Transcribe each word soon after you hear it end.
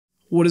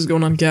What is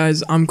going on,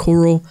 guys? I'm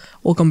Khoro.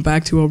 Welcome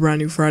back to a brand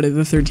new Friday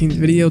the 13th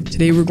video.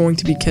 Today we're going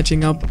to be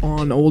catching up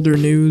on older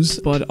news,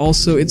 but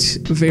also it's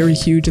very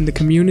huge in the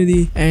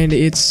community, and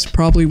it's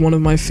probably one of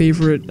my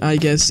favorite, I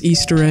guess,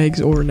 Easter eggs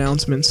or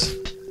announcements.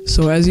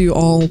 So as you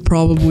all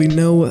probably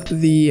know,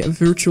 the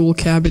virtual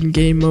cabin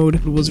game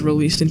mode was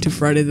released into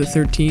Friday the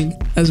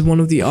 13th as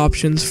one of the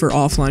options for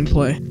offline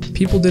play.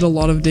 People did a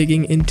lot of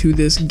digging into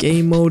this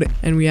game mode,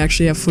 and we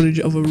actually have footage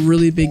of a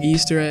really big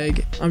Easter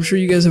egg. I'm sure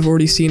you guys have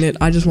already seen it.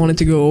 I just wanted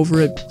to go over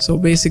it. So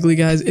basically,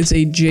 guys, it's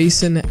a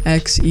Jason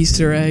X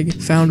Easter egg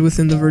found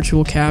within the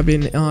virtual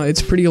cabin.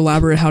 It's pretty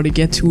elaborate how to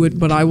get to it,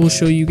 but I will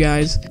show you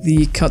guys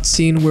the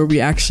cutscene where we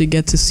actually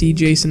get to see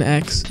Jason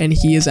X, and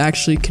he is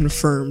actually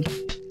confirmed.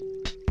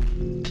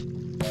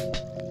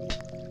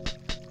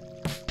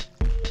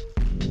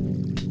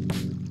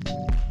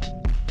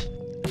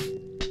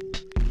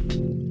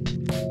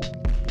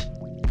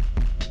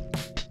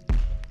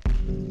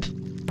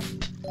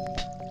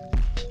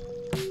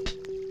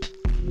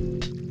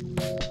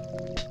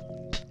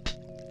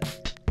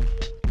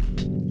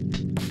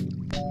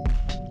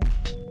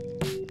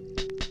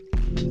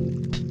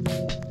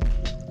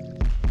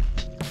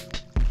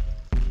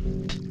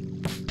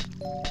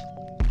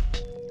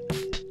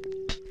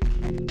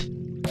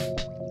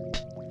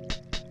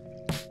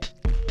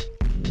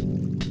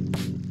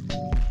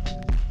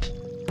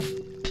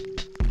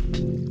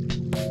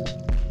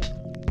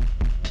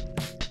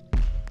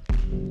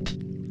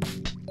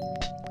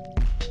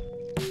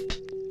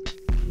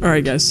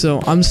 Alright guys,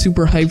 so I'm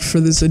super hyped for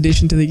this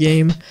addition to the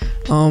game.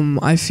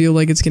 I feel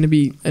like it's going to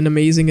be an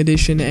amazing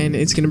addition, and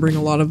it's going to bring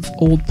a lot of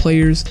old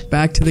players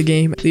back to the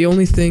game. The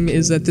only thing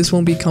is that this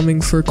won't be coming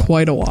for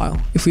quite a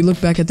while. If we look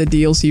back at the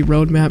DLC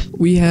roadmap,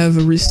 we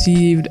have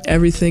received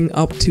everything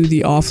up to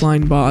the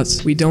offline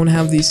bots. We don't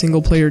have the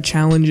single player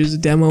challenges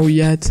demo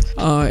yet,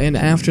 and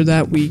after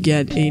that we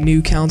get a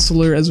new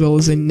counselor as well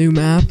as a new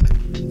map.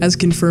 As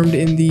confirmed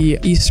in the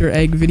Easter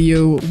egg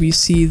video, we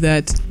see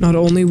that not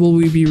only will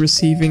we be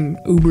receiving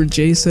Uber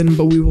Jason,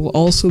 but we will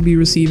also be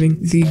receiving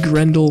the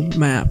Grendel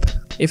map.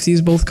 If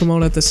these both come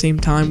out at the same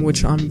time,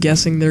 which I'm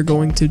guessing they're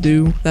going to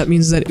do, that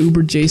means that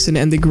Uber Jason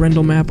and the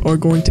Grendel map are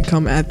going to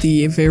come at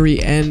the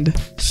very end.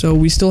 So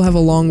we still have a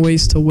long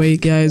ways to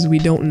wait, guys. We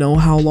don't know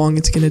how long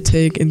it's going to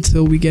take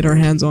until we get our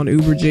hands on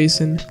Uber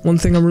Jason. One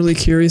thing I'm really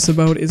curious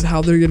about is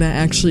how they're going to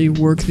actually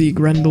work the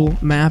Grendel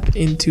map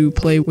into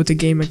play with the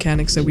game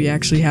mechanics that we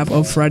actually have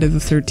of Friday the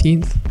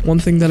 13th. One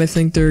thing that I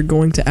think they're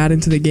going to add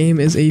into the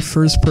game is a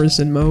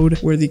first-person mode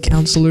where the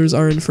counselors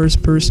are in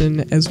first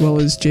person as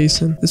well as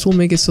Jason. This will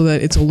make it so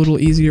that it's a little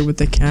easier with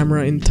the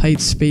camera in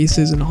tight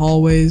spaces and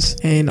hallways,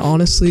 and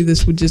honestly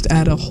this would just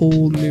add a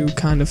whole new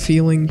kind of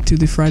feeling to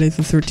the Friday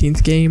the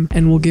 13th game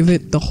and will give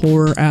it the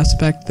horror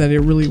aspect that it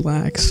really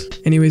lacks.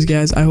 Anyways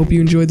guys, I hope you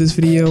enjoyed this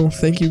video.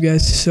 Thank you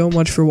guys so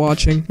much for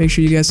watching. Make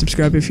sure you guys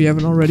subscribe if you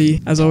haven't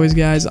already. As always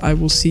guys, I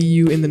will see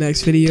you in the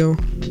next video.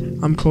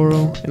 I'm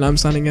Khoro and I'm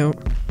signing out.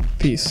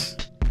 Peace.